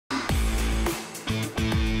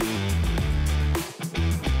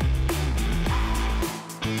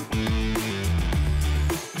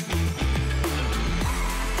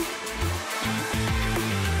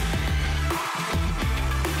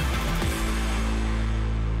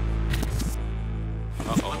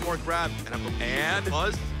more grab, and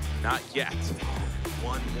Buzz, not yet.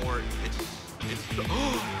 One more. It's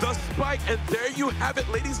the spike, and there you have it,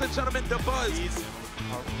 ladies and gentlemen. Dabuz.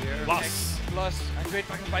 Plus, and great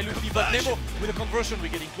back by Luffy, but Nemo with a conversion, we're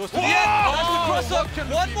getting close to the end. That's the cross-up.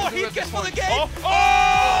 One more hit gets for the game.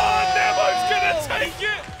 Nemo's gonna take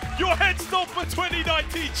it. Your Headstomper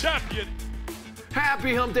 2019 champion.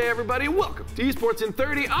 Happy hump day, everybody. Welcome to eSports in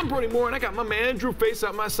 30. I'm Brody Moore, and I got my man Drewface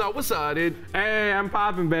at my side. What's up, dude? Hey, I'm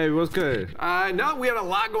popping, baby. What's good? No, we had a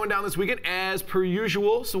lot going down this weekend, as per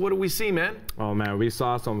usual. So what do we see, man? Oh, man, we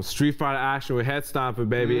saw some Street Fighter action with Headstomper,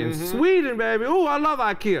 baby, in Sweden, baby. Ooh, I love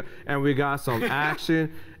IKEA. And we got some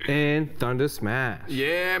action in Thunder Smash.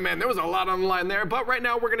 Yeah, man, there was a lot on the line there. But right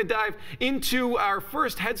now, we're going to dive into our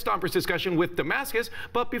first Headstompers discussion with Damascus.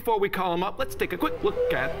 But before we call him up, let's take a quick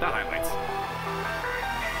look at the highlights.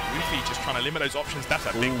 Luffy just trying to limit those options. That's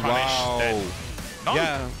a big punish. Wow. No.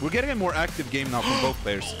 Yeah, we're getting a more active game now from both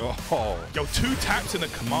players. Oh. Yo, 2 taps and a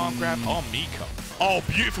command grab on Mika. Oh,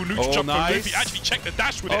 beautiful neutral jump from Luffy. Actually checked the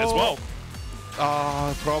dash with it as well.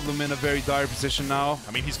 Problem in a very dire position now.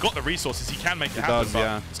 I mean, he's got the resources. He can make it happen, does, but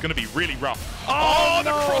yeah. it's going to be really rough. Oh,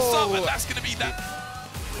 the cross-up, and that's going to be that.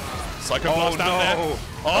 Psycho Blast down there.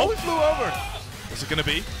 Oh, he flew over. What's it going to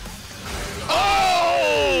be?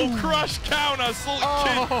 Oh, crush counter, Salt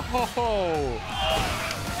King.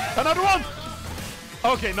 Another one.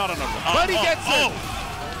 Okay, not another one. But he gets it.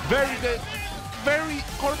 Very good. Very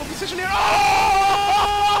horrible position here.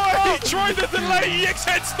 Oh! He tried to delay EX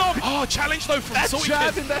Headstomp. Oh, challenge though from Salt King.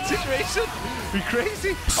 That jab in that situation. Are you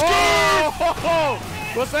crazy? Oh!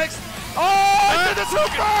 What's next? Oh, the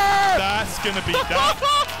super! That's gonna be that.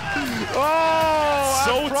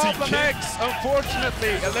 Salty Problem X,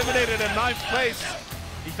 unfortunately, eliminated in 9th place.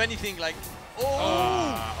 If anything, like,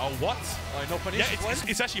 what? No punish. Yeah,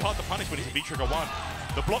 it's actually hard to punish when it's a V-Trigger 1.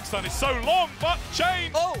 The block stun is so long, but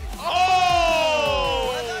chain. Oh!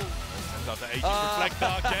 Sends out the Aegis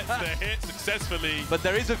Reflector, gets the hit successfully. But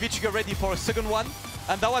there is a V-Trigger ready for a second one.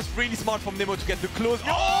 And that was really smart from Nemo to get the close.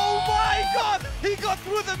 Oh my god! He got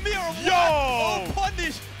through the mirror! Yo! Oh,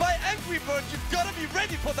 punish by Angry Bird. You've got to be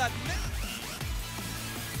ready for that.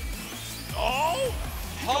 Oh!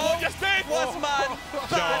 Yes, did! Was man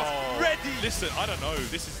that's ready? Listen, I don't know.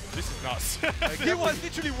 This is nuts. He was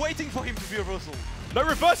literally waiting for him to be a reversal. No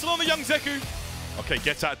reversal on the young Zeku. Okay,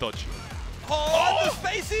 gets out dodge. Oh, the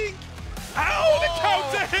spacing! How the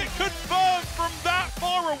counter hit confirmed from that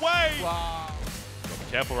far away. Wow.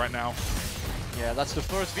 Be careful right now. Yeah, that's the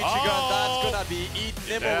first V-Trigger, and that's gonna be Eat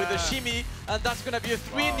Nemo with a shimmy, and that's gonna be a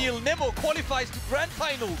 3-0. Nemo qualifies to grand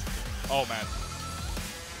finals. Oh man.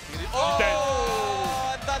 Oh,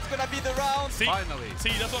 and that's gonna be the round. See, finally.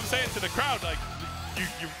 See, that's what I'm saying to the crowd. Like,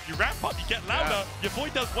 you ramp up, you get louder. Yeah. Your boy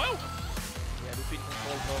does well. Yeah, Luffy in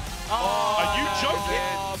control though. Are you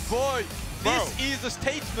joking? Oh boy, this is a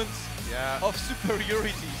statement of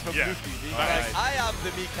superiority from Luffy. Like, I am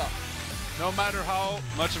the Mika. No matter how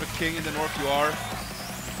much of a king in the north you are,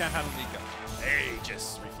 you can't handle Mika.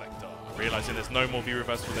 Aegis Reflector. Realizing there's no more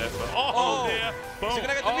V-reversal there, but there. Boom. Is he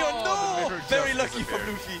gonna get the mirror? No! Very lucky from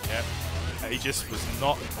Luffy. Yeah. Aegis was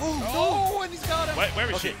not. Oh no! And he's got him. Where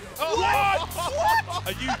is she? Oh, what?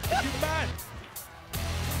 Are you mad?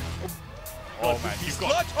 Oh man, you've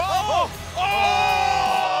got.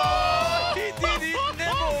 He did it!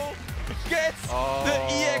 Nemo gets the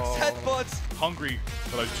EX headbutts. Hungry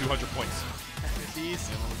for those 200 points.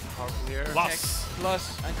 Plus,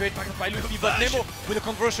 and great back by Luffy, but Nemo with a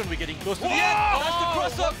conversion, we're getting close to the end. That's the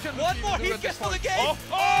cross-up. One more hit gets for the game.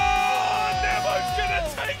 Nemo's gonna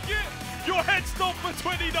take it. Your Headstomper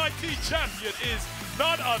 2019 champion is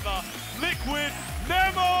none other Liquid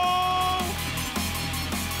Nemo.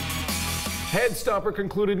 Headstomper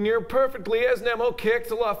concluded near perfectly as Nemo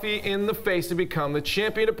kicked Luffy in the face to become the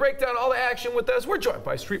champion. To break down all the action with us, we're joined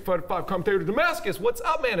by Street Fighter 5 commentator Damascus. What's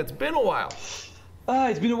up, man? It's been a while.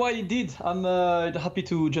 It's been a while indeed. I'm happy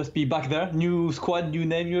to just be back there. New squad, new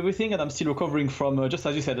name, new everything, and I'm still recovering from, just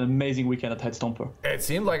as you said, an amazing weekend at Headstomper. It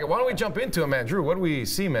seemed like it. Why don't we jump into it, man? Drew, what do we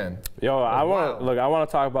see, man? Yo, I want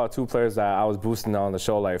to talk about 2 players that I was boosting on the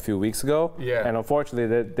show like a few weeks ago. Yeah. And unfortunately,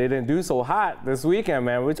 they didn't do so hot this weekend,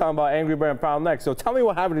 man. We're talking about Angry Bird and Problem X. So tell me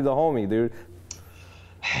what happened to the homie, dude.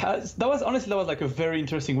 That was like a very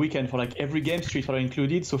interesting weekend for like every game, Street Fighter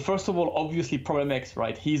included. So first of all, obviously Problem X,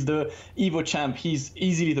 right? He's the Evo champ. He's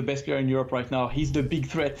easily the best player in Europe right now. He's the big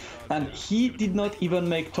threat, and he did not even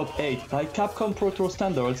make top 8 by Capcom Pro Tour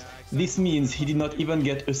standards. This means he did not even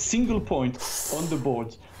get a single point on the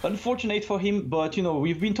board. Unfortunate for him, but you know,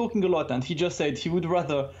 we've been talking a lot, and he just said he would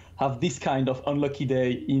rather have this kind of unlucky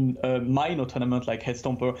day in a minor tournament like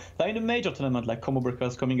Headstomper than in a major tournament like Combo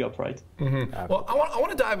Breakers coming up, right? Well, I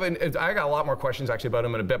want to dive in. I got a lot more questions actually about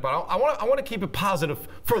him in a bit, but I want to keep it positive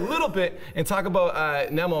for a little bit and talk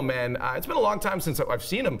about Nemo, man. It's been a long time since I've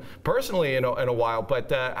seen him personally in a while,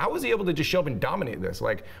 but how was he able to just show up and dominate this?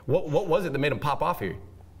 Like, what was it that made him pop off here?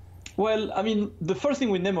 Well, I mean, the first thing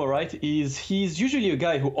with Nemo, right, is he's usually a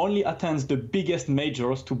guy who only attends the biggest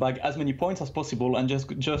majors to bag as many points as possible and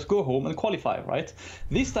just go home and qualify, right?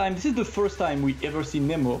 This is the first time we ever see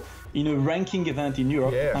Nemo in a ranking event in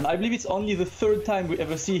Europe, and I believe it's only the third time we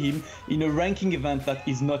ever see him in a ranking event that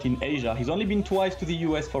is not in Asia. He's only been twice to the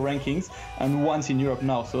US for rankings and once in Europe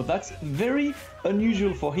now, so that's very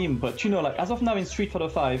unusual for him. But you know, like as of now in Street Fighter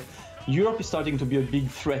 5, Europe is starting to be a big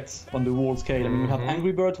threat on the world scale. I mean, we have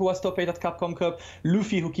Angry Bird, who was top 8 at Capcom Cup,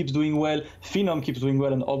 Luffy, who keeps doing well, Phenom keeps doing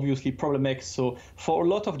well, and obviously Problem X. So for a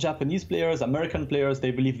lot of Japanese players, American players, they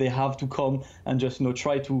believe they have to come and just, you know,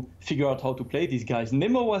 try to figure out how to play these guys.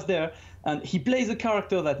 Nemo was there, and he plays a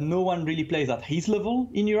character that no one really plays at his level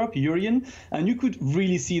in Europe, Urien, and you could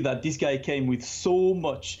really see that this guy came with so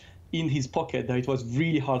much in his pocket that it was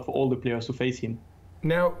really hard for all the players to face him.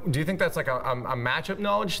 Now, do you think that's like a matchup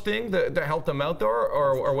knowledge thing that helped him out there,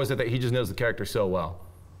 or was it that he just knows the character so well?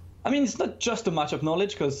 I mean, it's not just a matchup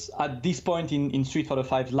knowledge, because at this point in Street Fighter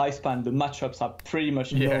 5's lifespan, the matchups are pretty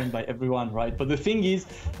much known by everyone, right? But the thing is,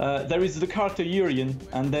 there is the character Urien,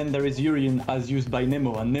 and then there is Urien as used by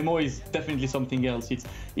Nemo, and Nemo is definitely something else.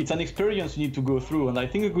 It's an experience you need to go through, and I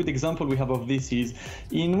think a good example we have of this is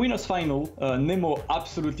in Winners Final, Nemo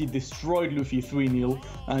absolutely destroyed Luffy 3-0,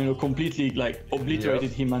 and you know, completely like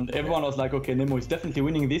obliterated him, and everyone was like, okay, Nemo is definitely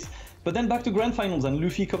winning this. But then back to Grand Finals, and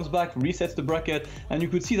Luffy comes back, resets the bracket, and you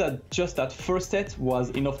could see that just that first set was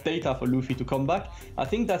enough data for Luffy to come back. I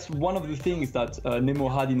think that's one of the things that Nemo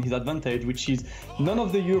had in his advantage, which is none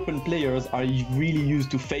of the European players are really used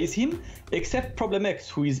to face him, except Problem X,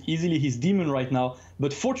 who is easily his demon right now.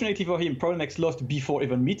 But fortunately for him, Problem X lost before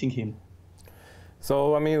even meeting him.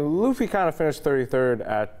 So, I mean, Luffy kind of finished 33rd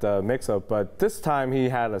at the mix-up, but this time he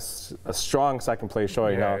had a strong second-place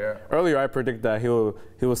showing. Earlier I predicted that he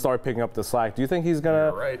will start picking up the slack. Do you think he's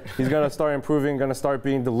gonna start improving, gonna start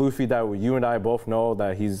being the Luffy that you and I both know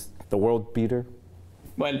that he's the world beater?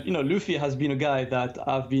 Well, you know, Luffy has been a guy that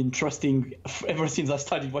I've been trusting ever since I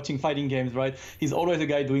started watching fighting games, right? He's always a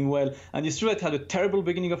guy doing well. And it's true that he had a terrible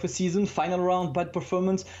beginning of a season, final round, bad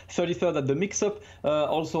performance, 33rd at the mix-up.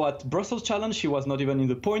 Also at Brussels Challenge, he was not even in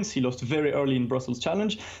the points. He lost very early in Brussels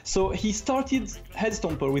Challenge. So he started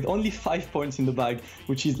Headstomper with only 5 points in the bag,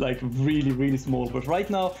 which is like really, really small. But right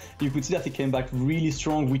now, you could see that he came back really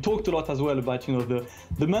strong. We talked a lot as well about, you know,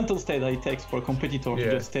 the mental state that it takes for a competitor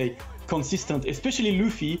to just stay consistent, especially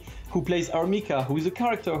Luffy, who plays Armika, who is a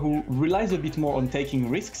character who relies a bit more on taking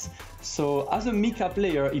risks. So as a Mika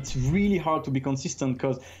player, it's really hard to be consistent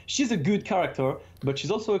because she's a good character, but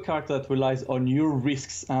she's also a character that relies on your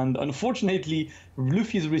risks. And unfortunately,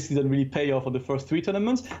 Luffy's risk didn't really pay off for the first 3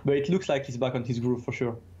 tournaments, but it looks like he's back on his groove for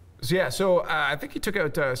sure. So I think he took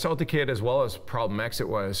out Salty Kid as well as Problem X, it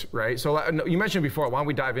was, right? So you mentioned before, why don't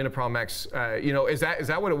we dive into Problem X? You know, is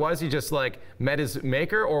that what it was? He just like met his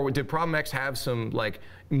maker, or did Problem X have some like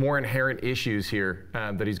more inherent issues here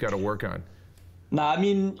that he's got to work on? Nah, I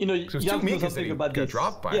mean, you know, you have to know something about this.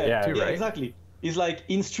 Dropped by right? Exactly. It's like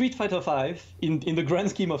in Street Fighter 5, in the grand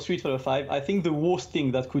scheme of Street Fighter 5, I think the worst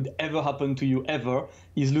thing that could ever happen to you ever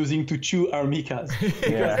is losing to 2 Armikas.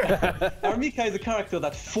 Armika is a character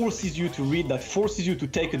that forces you to read, that forces you to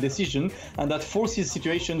take a decision, and that forces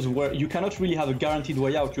situations where you cannot really have a guaranteed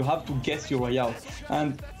way out. You have to guess your way out.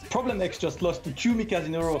 And Problem X just lost to 2 Mikas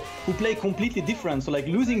in a row who play completely different. So like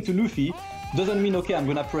losing to Luffy doesn't mean, okay, I'm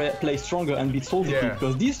gonna play stronger and beat Salty Kid,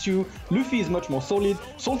 because these two, Luffy is much more solid,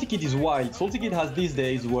 Salty Kid is wild. Salty Kid has these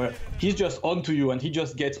days where he's just onto you and he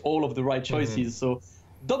just gets all of the right choices. So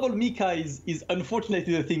double Mika is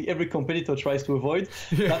unfortunately the thing every competitor tries to avoid.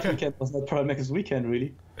 That weekend was not Problem X's weekend,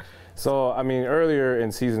 really. So, I mean, earlier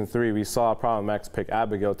in Season 3, we saw Problem X pick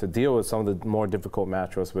Abigail to deal with some of the more difficult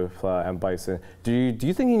matchups with M. Bison. Do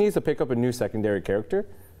you think he needs to pick up a new secondary character?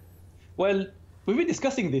 Well, we've been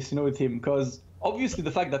discussing this, you know, with him, because obviously the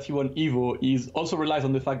fact that he won EVO is also relies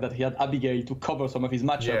on the fact that he had Abigail to cover some of his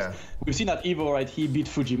matchups. We've seen at EVO, right, he beat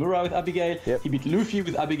Fujimura with Abigail, he beat Luffy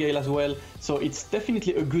with Abigail as well, so it's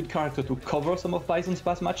definitely a good character to cover some of Bison's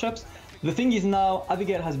past matchups. The thing is now,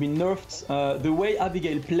 Abigail has been nerfed. The way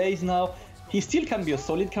Abigail plays now, he still can be a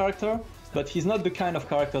solid character, but he's not the kind of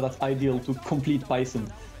character that's ideal to complete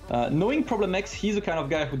Bison. Knowing Problem X, he's the kind of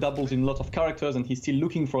guy who dabbles in a lot of characters and he's still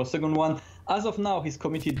looking for a second one. As of now, he's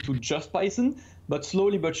committed to just Python, but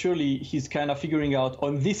slowly but surely, he's kind of figuring out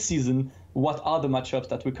on this season what are the matchups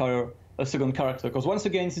that require a second character. Because once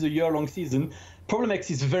again, this is a year-long season. Problem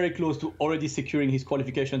X is very close to already securing his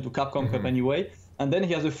qualification to Capcom Cup anyway, and then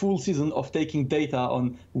he has a full season of taking data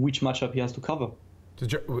on which matchup he has to cover.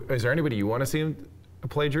 Is there anybody you want to see him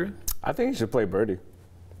play, Drew? I think he should play Birdie.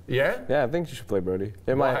 Yeah? Yeah, I think you should play Birdie.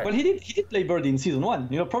 Well, he did play Birdie in Season 1.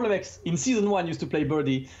 You know, Problem X in Season 1 used to play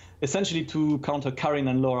Birdie essentially to counter Karin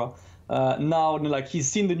and Laura. Now, like,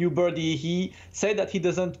 he's seen the new Birdie. He said that he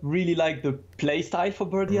doesn't really like the play style for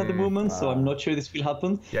Birdie at the moment, so I'm not sure this will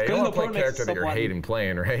happen. Yeah, you don't want to play a character that you're hating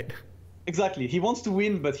playing, right? Exactly. He wants to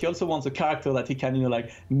win, but he also wants a character that he can, you know,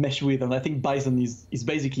 like, mesh with. And I think Bison is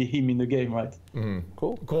basically him in the game, right?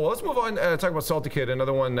 Cool. Cool. Let's move on. Talk about Salty Kid,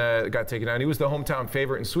 another one got taken down. He was the hometown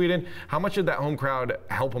favorite in Sweden. How much did that home crowd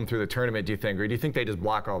help him through the tournament, do you think? Or do you think they just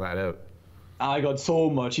block all that out? I got so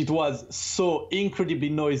much. It was so incredibly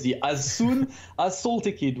noisy. As soon as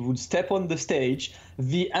Salty Kid would step on the stage,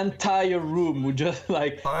 the entire room would just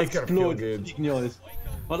like explode with big noise.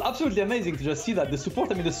 It was absolutely amazing to just see that. The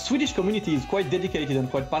support, I mean, the Swedish community is quite dedicated and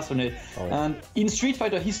quite passionate. And in Street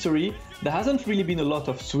Fighter history, there hasn't really been a lot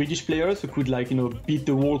of Swedish players who could, like, you know, beat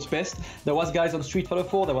the world's best. There was guys on Street Fighter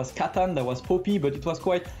 4, there was Katan, there was Poppy, but it was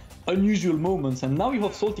quite unusual moments. And now you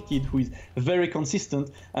have Salty Kid, who is very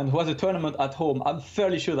consistent and who has a tournament at home. I'm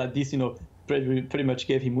fairly sure that this, you know, pretty much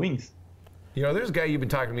gave him wings. You know, there's a guy you've been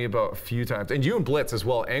talking to me about a few times, and you and Blitz as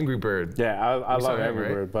well, Angry Bird. Yeah, I love Angry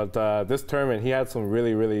Bird, but this tournament, he had some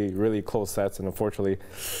really close sets, and unfortunately,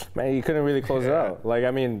 man, he couldn't really close it out. Like,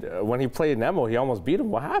 I mean, when he played Nemo, he almost beat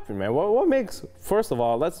him. What happened, man? What makes, first of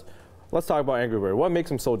all, let's talk about Angry Bird. What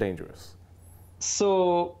makes him so dangerous?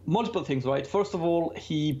 So, multiple things, right? First of all,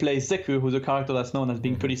 he plays Zeku, who's a character that's known as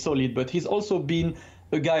being pretty solid, but he's also been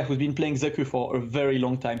a guy who's been playing Zeku for a very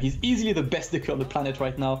long time. He's easily the best Zeku on the planet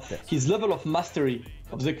right now. Yes. His level of mastery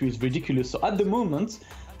of Zeku is ridiculous. So at the moment,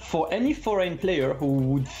 for any foreign player who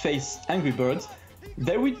would face Angry Birds,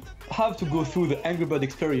 they would have to go through the Angry Bird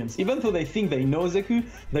experience. Even though they think they know Zeku,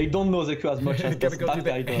 they don't know Zeku as much as this bad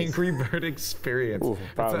guy does. Angry Bird experience. Ooh,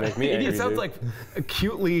 probably make me angry, it sounds like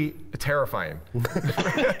acutely terrifying.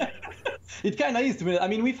 It kind of is to me. I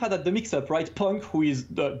mean, we've had at the mix-up, right? Punk, who is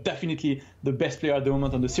definitely the best player at the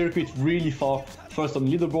moment on the circuit, really far first on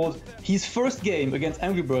the leaderboard. His first game against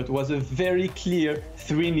Angry Bird was a very clear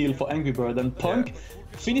 3-0 for Angry Bird, and Punk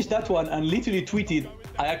finished that one and literally tweeted,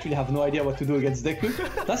 "I actually have no idea what to do against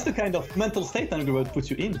Deku." That's the kind of mental state Angry Bird puts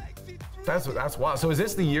you in. That's wild. So is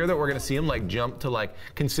this the year that we're going to see him like jump to like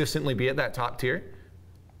consistently be at that top tier?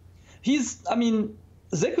 I mean,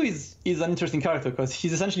 Zeku is an interesting character because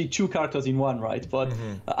he's essentially two characters in one, right? But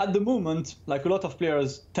at the moment, like, a lot of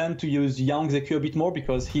players tend to use young Zeku a bit more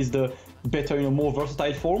because he's the better, you know, more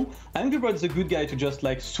versatile form. Angry Bird is a good guy to just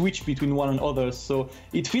like switch between one and others. So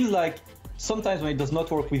it feels like sometimes when it does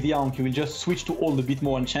not work with Young, he will just switch to old a bit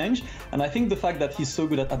more and change. And I think the fact that he's so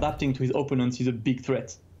good at adapting to his opponents is a big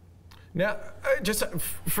threat. Now, just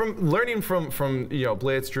from learning from you know,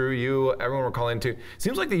 Blitz, Drew, you, everyone we're calling to,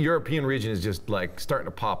 seems like the European region is just like starting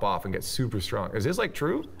to pop off and get super strong. Is this like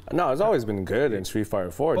true? No, it's always been good in Street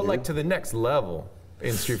Fighter 4. But like to the next level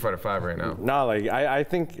in Street Fighter 5 right now. No, like I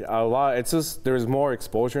think a lot. It's just there's more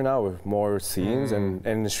exposure now with more scenes, and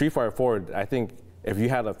in Street Fighter 4, I think if you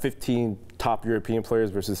had a 15 top European players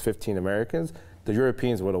versus 15 Americans, the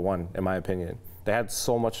Europeans would have won, in my opinion. They had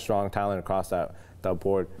so much strong talent across that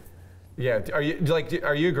board. Yeah, are you like,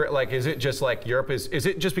 is it just like Europe is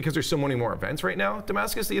it just because there's so many more events right now,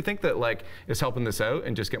 Damascus, that you think that like is helping this out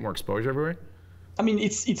and just get more exposure everywhere? I mean,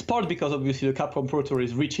 it's part because obviously the Capcom Pro Tour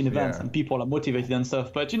is rich in events and people are motivated and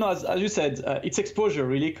stuff. But, you know, as you said, it's exposure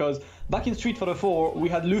really, because back in Street Fighter 4, we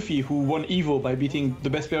had Luffy who won EVO by beating the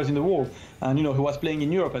best players in the world, and, you know, who was playing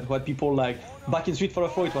in Europe and who had people like, back in Street Fighter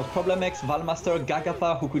 4, it was Problem X, Valmaster,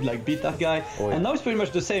 Gagapa, who could like beat that guy. And now it's pretty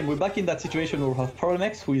much the same. We're back in that situation where we have Problem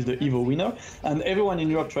X, who is the EVO winner, and everyone in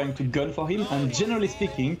Europe trying to gun for him. And generally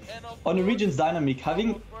speaking, on a region's dynamic,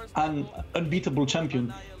 having an unbeatable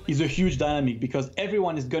champion is a huge dynamic because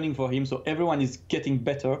everyone is gunning for him, so everyone is getting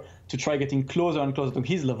better to try getting closer and closer to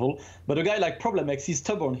his level. But a guy like Problem X, he's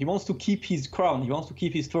stubborn. He wants to keep his crown. He wants to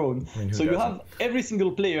keep his throne. So you have every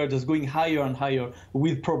single player just going higher and higher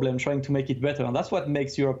with Problem, trying to make it better. And that's what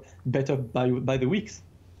makes Europe better by the weeks.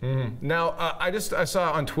 Now, I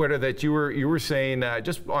saw on Twitter that you were saying,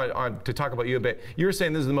 just to talk about you a bit, you were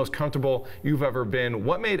saying this is the most comfortable you've ever been.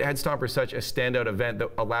 What made Headstomper such a standout event that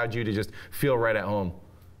allowed you to just feel right at home?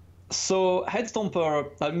 So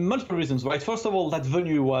Headstomper, multiple reasons, right? First of all, that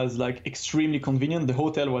venue was like extremely convenient. The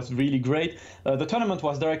hotel was really great. The tournament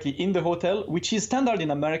was directly in the hotel, which is standard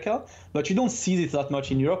in America, but you don't see this that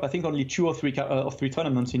much in Europe. I think only 2 or 3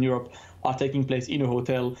 tournaments in Europe are taking place in a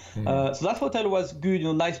hotel. So that hotel was good,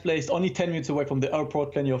 nice place, only 10 minutes away from the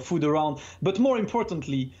airport, plenty of food around. But more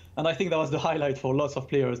importantly, and I think that was the highlight for lots of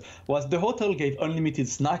players, was the hotel gave unlimited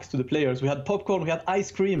snacks to the players. We had popcorn, we had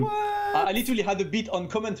ice cream. I literally had a beat on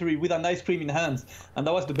commentary with an ice cream in hands, and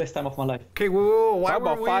that was the best time of my life. Okay, whoa, why Talk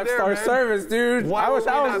were about we 5-star there, man? service, dude. Why I wish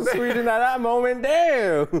I was in Sweden at that moment.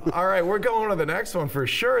 Damn. All right, we're going to the next one for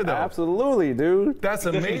sure, though. Absolutely, dude. That's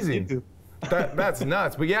amazing. That's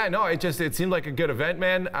nuts. But yeah, no, it seemed like a good event,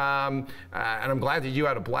 man. And I'm glad that you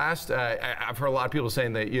had a blast. I've heard a lot of people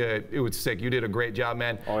saying that it was sick. You did a great job,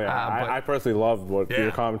 man. Oh yeah, I personally loved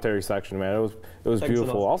your commentary section, man. It was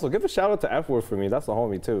beautiful. Also, give a shout out to F-Word for me. That's the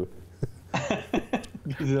homie too.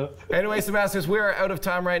 Anyways, Damascus, we are out of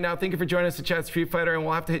time right now. Thank you for joining us to chat Street Fighter, and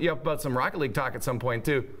we'll have to hit you up about some Rocket League talk at some point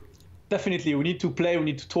too. Definitely, we need to play, we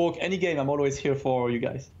need to talk. Any game, I'm always here for you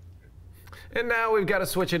guys. And now we've got to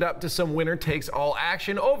switch it up to some winner takes all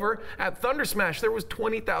action. Over at Thunder Smash, there was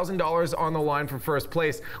 $20,000 on the line for first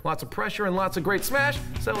place. Lots of pressure and lots of great Smash,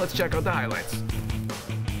 so let's check out the highlights.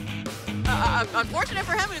 Unfortunate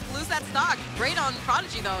for him to lose that stock. Great on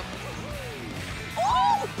Prodigy, though.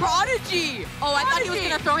 Oh, Prodigy! Oh, I thought he was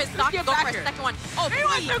going to throw his stock and go for a second one. Oh, he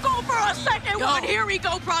wants to go for a second one. Here we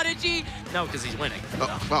go, Prodigy. No, because he's winning.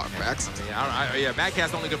 Oh, Max. Yeah,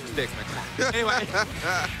 Madcat's only good for sticks, man. Anyway.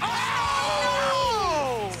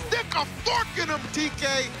 Oh! Stick a fork in him,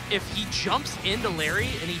 TK! If he jumps into Larry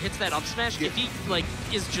and he hits that up smash, if he, like,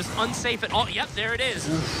 is just unsafe at all, yep, there it is.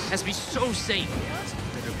 Has to be so safe.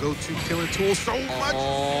 The go-to killing tool so much,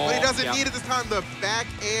 but he doesn't need it this time. The back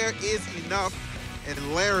air is enough, and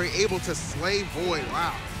Larry able to slay Void.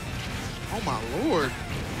 Wow. Oh my lord.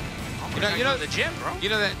 You know the gym, bro. You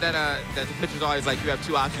know that the pitcher's always like, you have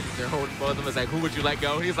 2 options. They're holding both of them. It's like, who would you let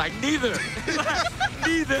go? And he's like, neither.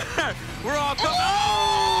 Neither. We're all coming.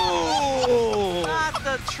 Oh! Not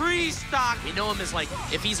the tree stock. We know him as like,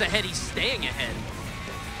 if he's ahead, he's staying ahead.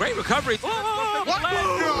 Great recovery. What?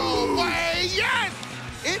 No way! Yes!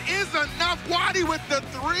 It is enough. Wadi with the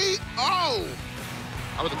 3-0.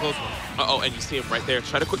 That was a close one. Uh-oh, and you see him right there.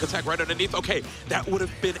 Try to quick attack right underneath. Okay, that would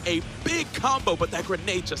have been a big combo, but that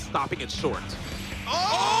grenade just stopping it short.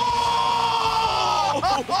 Oh!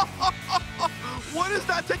 What is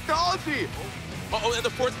that technology? Uh-oh, and the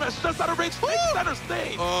forward smash just out of range. Center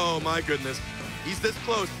stage. Oh, my goodness. He's this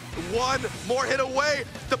close. One more hit away.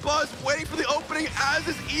 Dabuz waiting for the opening, as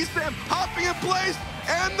is Esam hopping in place,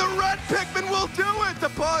 and the red Pikmin will do it.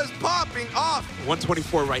 Dabuz popping off.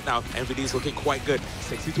 124 right now. MVD's looking quite good.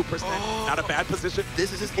 62%. Not a bad position.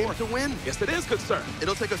 This is his game to win. Yes, it is, good sir.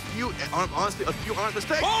 It'll take a few, honestly, a few honest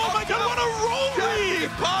mistakes. Oh my God, what a roll read!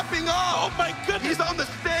 Popping off. Oh my goodness. He's on the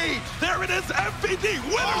stage. There it is, MVD,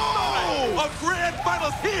 winner's side of Grand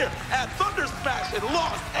Finals here at Thunder Smash in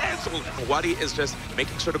Los Angeles. Wadi is just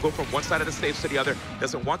making sure to go from one side of the stage to the other.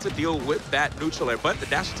 Doesn't want to deal with that neutral air, but the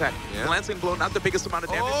dash attack, glancing blow, not the biggest amount of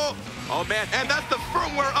damage. Oh man, and that's the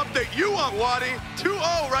firmware update you want, Wadi.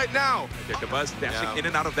 2-0 right now. Dabuz dashing in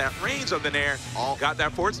and out of that range of the nair. Got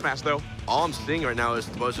that forward smash though. All I'm seeing right now is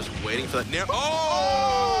Dabuz just waiting for that nair.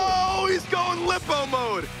 Oh, he's going Lippo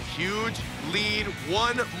mode. Huge lead,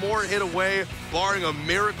 one more hit away, barring a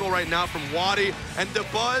miracle right now from Wadi. And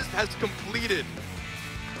Dabuz has completed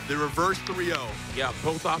the reverse 3-0. Yeah,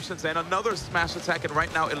 both options and another smash attack, and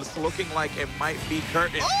right now it's looking like it might be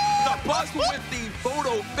curtain. Dabuz with the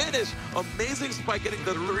photo finish. Amazing spike getting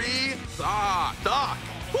the 3 stock.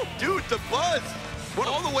 Dude, Dabuz went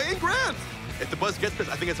all the way in Grand. If Dabuz gets this,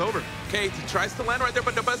 I think it's over. Okay, he tries to land right there,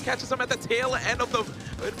 but Dabuz catches him at the tail end of the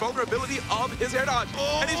vulnerability of his air dodge.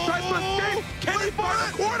 And he tries to escape. Can he find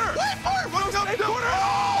the corner? Wait for it! Run down the corner!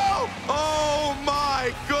 Oh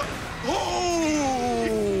my god!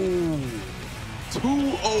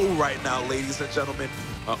 2-0 right now, ladies and gentlemen.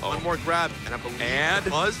 One more grab, and I believe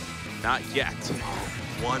Dabuz. Not yet.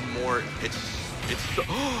 One more. It's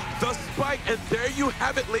the spike, and there you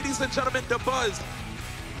have it, ladies and gentlemen. Dabuz.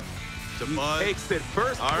 He takes it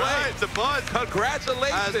first place. All right, Dabuz.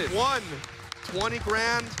 Congratulations. Has won 20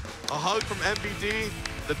 grand. A hug from MVD.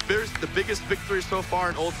 The biggest victory so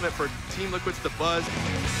far in Ultimate for Team Liquid's Dabuz.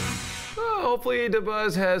 Hopefully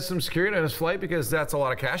Dabuz has some security on his flight, because that's a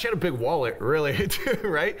lot of cash. He had a big wallet, really,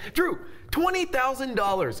 right? Drew,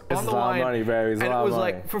 $20,000 on the line. Money, baby. And it was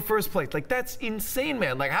like for first place. Like, that's insane,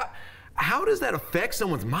 man. Like, how does that affect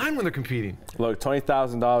someone's mind when they're competing? Look,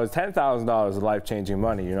 $20,000, $10,000 is life-changing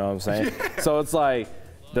money, you know what I'm saying? So it's like,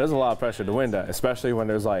 there's a lot of pressure to win that, especially when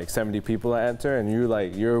there's like 70 people that enter and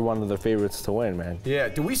you're one of the favorites to win, man. Yeah.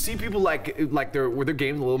 Do we see people were their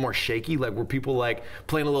games a little more shaky? Like were people like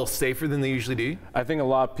playing a little safer than they usually do? I think a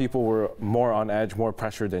lot of people were more on edge, more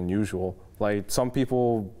pressure than usual. Like some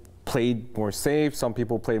people played more safe, some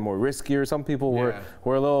people played more riskier, some people were a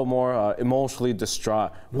little more emotionally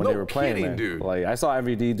distraught when they were playing. Man. Dude. Like I saw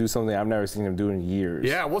MVD do something I've never seen him do in years.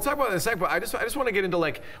 Yeah, we'll talk about that in a second, but I just want to get into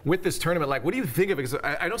like with this tournament, like what do you think of it? Because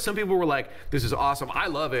I know some people were like, this is awesome, I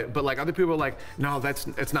love it, but like other people were like, no,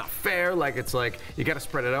 it's not fair. Like it's like you got to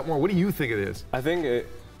spread it out more. What do you think of this? I think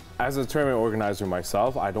as a tournament organizer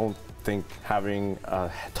myself, I don't think having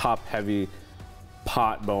a top-heavy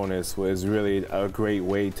pot bonus was really a great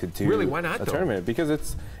way to do why not, a tournament, because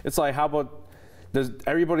it's like, how about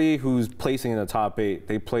everybody who's placing in the top 8,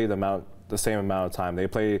 they play the same amount of time, they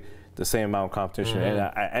play the same amount of competition, and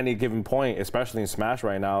at any given point, especially in Smash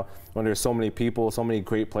right now, when there's so many people, so many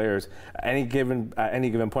great players, at any given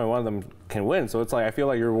point, one of them can win. So it's like, I feel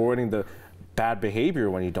like you're rewarding the bad behavior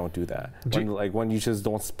when you don't do that. When you just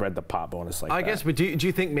don't spread the pot bonus like that. I guess, but do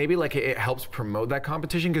you think maybe like it helps promote that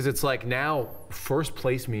competition? Because it's like now first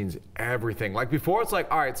place means everything. Like before it's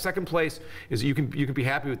like, all right, second place is you can be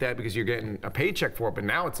happy with that because you're getting a paycheck for it. But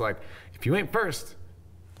now it's like, if you ain't first,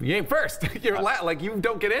 you ain't first. You're like you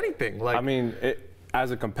don't get anything. Like I mean,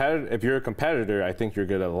 as a competitor, if you're a competitor, I think you're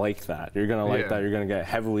gonna like that. You're gonna like that. You're gonna get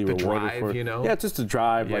heavily rewarded drive, for, you know? Yeah, just the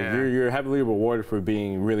drive. Like you're heavily rewarded for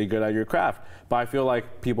being really good at your craft. But I feel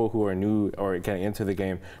like people who are new or getting into the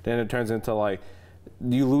game, then it turns into like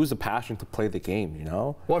you lose the passion to play the game, you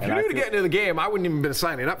know? Well, if you're new to get into the game, I wouldn't even been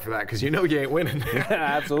signing up for that because you know you ain't winning. Yeah,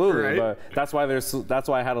 absolutely. Right? But that's why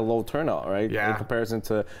I had a low turnout, right? Yeah. In comparison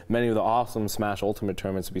to many of the awesome Smash Ultimate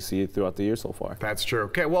tournaments we see throughout the year so far. That's true.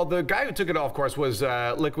 Okay, well, the guy who took it all, of course, was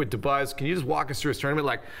Liquid Dabuz. Can you just walk us through his tournament?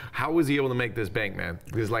 Like, how was he able to make this bank, man?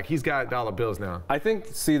 Because like he's got dollar bills now. I think,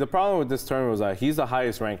 see, the problem with this tournament was that he's the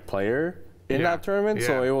highest ranked player in that tournament,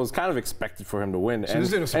 so it was kind of expected for him to win. So this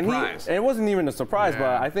isn't a surprise. And it wasn't even a surprise,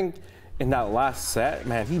 but I think in that last set,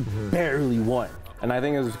 man, he barely won. And I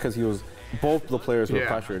think it was because both the players were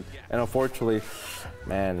pressured. And unfortunately,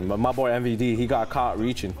 man, my boy MVD, he got caught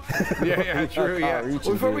reaching. Yeah, true, yeah. Well,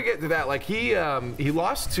 before we get to that, like he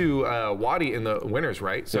lost to Wadi in the winners,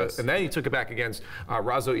 right? So and then he took it back against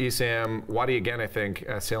Razo, Esam, Wadi again, I think,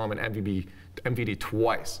 Salem, and MVD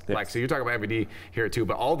twice. Like, so you're talking about MVD here too,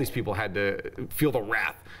 but all these people had to feel the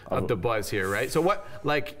wrath of Dabuz here, right? So what,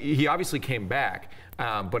 like, he obviously came back,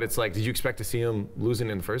 but it's like, did you expect to see him losing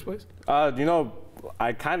in the first place? You know,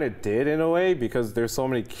 I kind of did in a way because there's so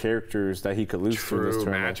many characters that he could lose to in this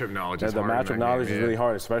tournament. Matchup knowledge is hard. The matchup knowledge is really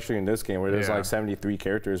hard, especially in this game where there's like 73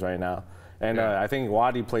 characters right now. And I think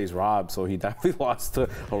Wadi plays Rob, so he definitely lost to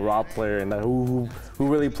a Rob player, and who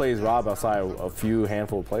really plays Rob outside a few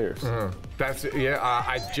handful of players. That's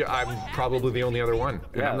I'm probably the only other one,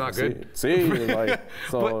 and I'm not good. See, like,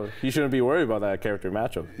 so he shouldn't be worried about that character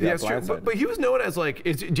matchup. Yeah, it's true. But he was known as like,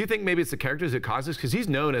 do you think maybe it's the characters it causes? Because he's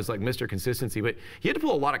known as like Mr. Consistency, but he had to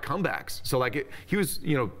pull a lot of comebacks. So like he was,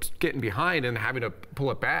 you know, getting behind and having to pull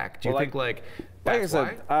it back. Do you think like that's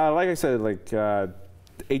why? Like I said, like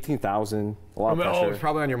 18,000, a lot of pressure. Oh, it's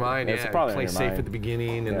probably on your mind. It's probably play on your safe mind. at the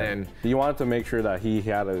beginning, and then he wanted to make sure that he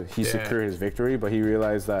secured his victory, but he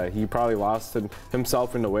realized that he probably lost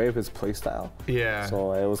himself in the way of his play style. Yeah.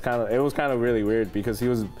 So it was kind of really weird because he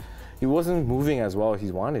wasn't moving as well as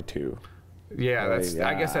he wanted to. Yeah,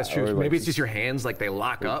 I guess that's true. Maybe it's just your hands, like they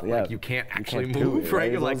lock up, like you can't actually move,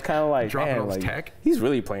 right? You're like kind of like dropping all his tech. He's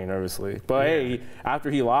really playing nervously. But hey,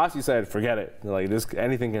 after he lost, he said, "Forget it. Like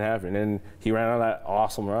anything can happen." And he ran on that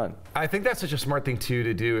awesome run. I think that's such a smart thing too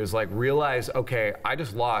to do is like realize, okay, I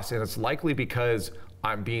just lost, and it's likely because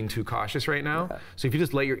I'm being too cautious right now. Yeah. So if you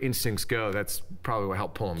just let your instincts go, that's probably what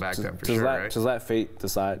helped pull him back then for sure, right? Just let fate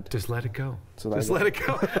decide. Just let it go. Just let it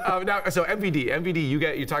go. Now, so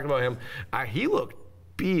MVD, you talked about him. He looked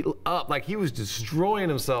beat up, like he was destroying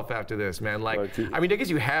himself after this, man. Like, I mean, I guess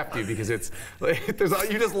you have to because it's like,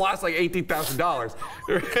 you just lost like $18,000.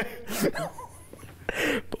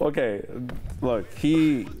 Okay, look,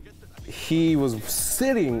 he was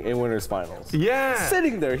sitting in winners finals. Yeah,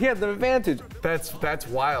 sitting there. He had the advantage. That's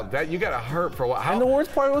wild. That you got to hurt for a while. And the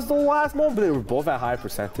worst part was the last moment. They were both at high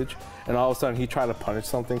percentage, and all of a sudden he tried to punish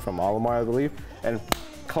something from Olimar, I believe, and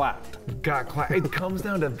clapped. Got clapped. It comes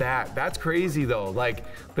down to that. That's crazy though. Like,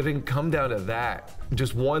 but it can come down to that.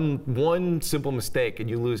 Just one simple mistake, and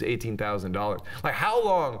you lose $18,000. Like, how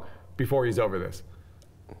long before he's over this?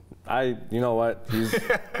 You know what?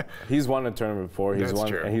 He's won a tournament before.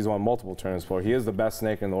 He's won multiple tournaments before. He is the best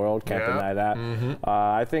snake in the world. Can't deny that.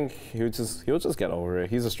 I think he'll just get over it.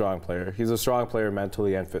 He's a strong player. He's a strong player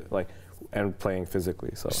mentally and playing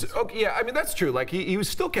physically. So okay, yeah, I mean that's true. Like he was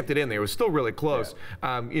still kept it in there. It was still really close.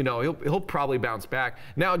 Yeah. You know, he'll probably bounce back.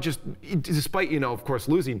 Now, just despite of course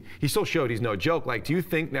losing, he still showed he's no joke. Like, do you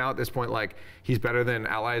think now at this point, like he's better than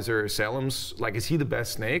Allies or Salem's? Like, is he the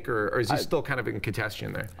best snake, or is he still kind of in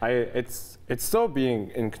contention there? It's still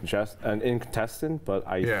being in contestant, but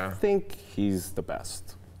I think he's the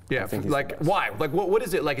best. Yeah, like why? Like what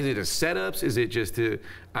is it? Like, is it just setups? Is it just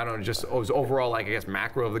I don't know, just overall, like, I guess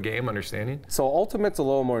macro of the game understanding? So Ultimate's a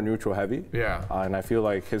little more neutral heavy. Yeah. And I feel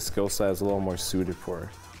like his skill set is a little more suited for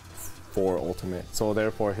Ultimate. So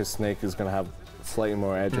therefore his snake is gonna have slightly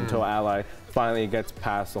more edge until Ally finally gets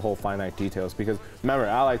past the whole finite details. Because remember,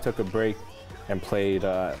 Ally took a break and played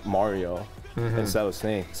Mario instead of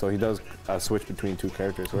Snake, so he does switch between two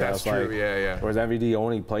characters. That's true, Whereas MVD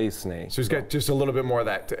only plays Snake. So he's got just a little bit more of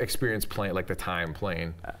that experience playing, like the time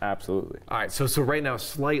playing. Absolutely. All right, so right now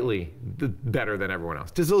slightly better than everyone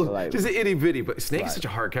else. Just an itty bitty, but Snake is such a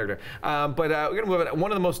hard character. But we're gonna move on.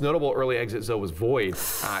 One of the most notable early exits though was Void.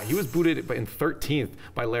 He was booted in 13th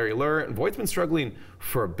by Larry Lurr, and Void's been struggling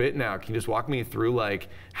for a bit now. Can you just walk me through like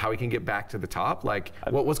how he can get back to the top? Like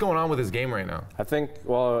what's going on with his game right now? I think,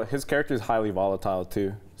 well, his character is highly volatile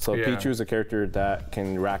too. So Pichu is a character that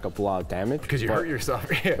can rack up a lot of damage. Because you hurt yourself.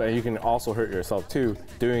 But you can also hurt yourself too,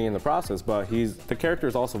 doing it in the process. But the character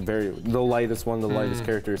is also the lightest one of the lightest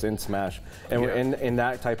characters in Smash. And in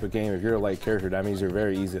that type of game, if you're a light character, that means you're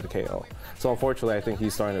very easy to KO. So unfortunately, I think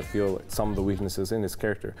he's starting to feel some of the weaknesses in his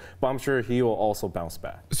character. But I'm sure he will also bounce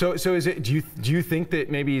back. So is it? Do you think that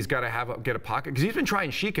maybe he's got to get a pocket? Because he's been trying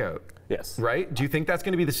Sheik out. Yes. Right? Do you think that's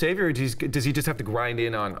going to be the savior, or does he just have to grind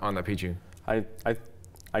in on the Pichu?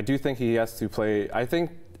 I do think he has to play. I think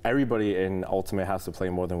everybody in Ultimate has to play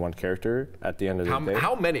more than one character at the end of the day.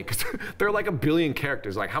 How many? Because there are like a billion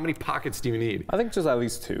characters. Like, how many pockets do you need? I think just at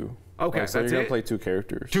least 2. Okay, so you're gonna play 2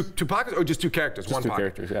 characters. Two pockets, or just 2 characters? Just one 2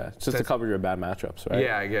 pocket? characters, yeah. Just to cover your bad matchups, right?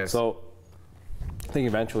 Yeah, I guess. So I think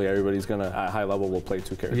eventually everybody's gonna, at high level, will play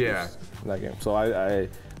 2 characters in that game. So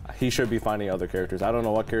he should be finding other characters. I don't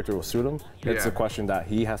know what character will suit him. It's a question that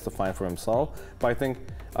he has to find for himself. But I think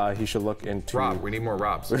he should look into... Rob, we need more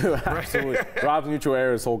Robs. Absolutely. Rob's neutral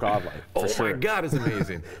air is so godlike, for sure. My God, it's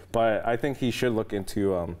amazing. But I think he should look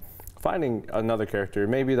into finding another character.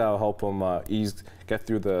 Maybe that'll help him get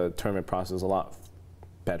through the tournament process a lot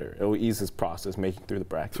better. It will ease his process making through the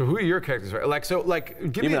bracket. So who are your characters? Give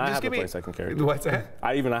me. I have to play second character. What's that?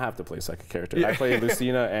 I have to play second character. I play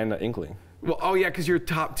Lucina and Inkling. Well, because you're a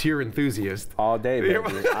top tier enthusiast. All day,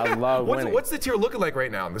 baby. I love winning. What's the tier looking like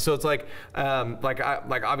right now? So it's like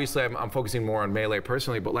obviously I'm focusing more on Melee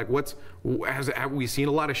personally, but like have we seen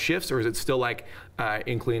a lot of shifts, or is it still like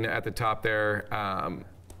Inkling at the top there?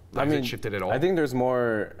 Has it shifted at all? I think there's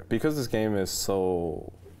more, because this game is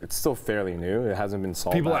it's still fairly new. It hasn't been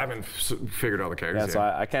solved. People haven't figured out the characters yet. So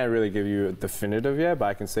I can't really give you a definitive yet, but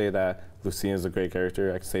I can say that Lucina is a great character.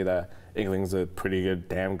 I can say that Inkling's a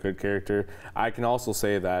damn good character. I can also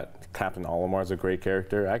say that Captain Olimar is a great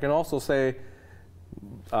character. I can also say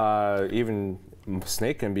even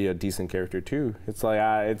Snake can be a decent character too. It's like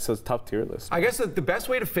it's a tough tier list. I guess the best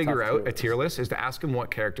way to figure out a tier list is to ask him what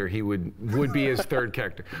character he would be his third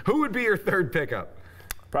character. Who would be your third pickup?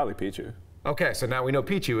 Probably Pichu. Okay, so now we know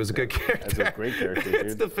Pichu is a good character. That's a great character, dude.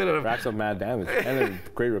 It's definitive. Racks up mad damage and a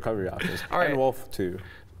great recovery options. All right. And Wolf too.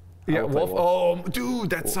 Yeah, Wolf. Oh, dude,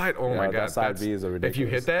 that side. Oh my God. That side B is a ridiculous. If you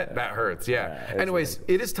hit that, that hurts. Yeah. Anyways,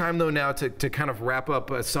 it is time though now to kind of wrap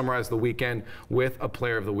up, summarize the weekend with a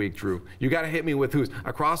player of the week, Drew. You got to hit me with who's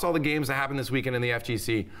across all the games that happened this weekend in the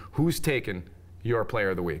FGC. Who's taken your player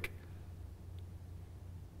of the week?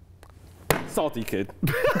 Salty Kid.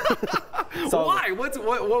 Why? What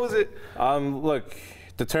was it? Look,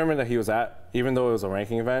 the tournament that he was at, even though it was a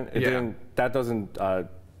ranking event, that doesn't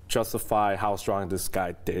justify how strong this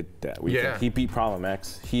guy did that weekend. Yeah. He beat Problem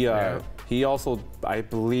X. He also, I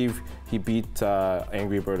believe, he beat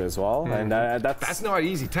Angry Bird as well, and that's not an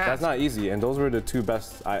easy task. That's not easy, and those were the 2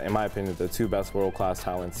 best, in my opinion, the 2 best world-class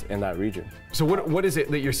talents in that region. So what is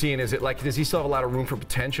it that you're seeing? Is it like, does he still have a lot of room for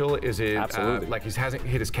potential? Is it like he hasn't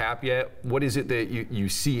hit his cap yet? What is it that you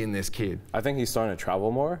see in this kid? I think he's starting to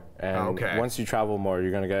travel more, and once you travel more,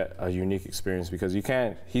 you're gonna get a unique experience because you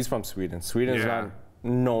can't. He's from Sweden. Sweden is not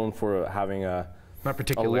known for having a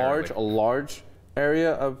large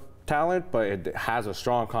area of talent, but it has a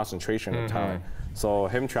strong concentration of talent. So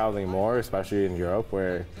him traveling more, especially in Europe,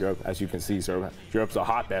 where Europe, as you can see, Europe's a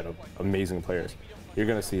hotbed of amazing players. you're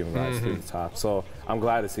going to see him rise to the top. So I'm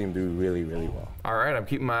glad to see him do really, really well. All right, I'm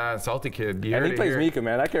keeping my eye on Salty Kid. And he plays Mika,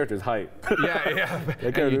 man. That character's hype. Yeah.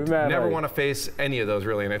 That character's mad never hype. want to face any of those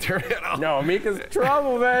really in a tournament. No, Mika's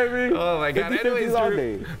trouble, baby. Oh my God. Anyways,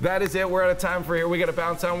 Drew, that is it. We're out of time for here. We got to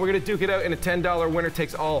bounce on. We're going to duke it out in a $10 winner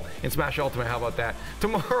takes all in Smash Ultimate. How about that?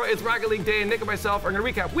 Tomorrow it's Rocket League Day, and Nick and myself are going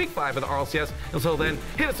to recap Week 5 of the RLCS. Until then,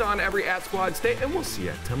 hit us on every @SquadState, and we'll see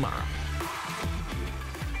you tomorrow.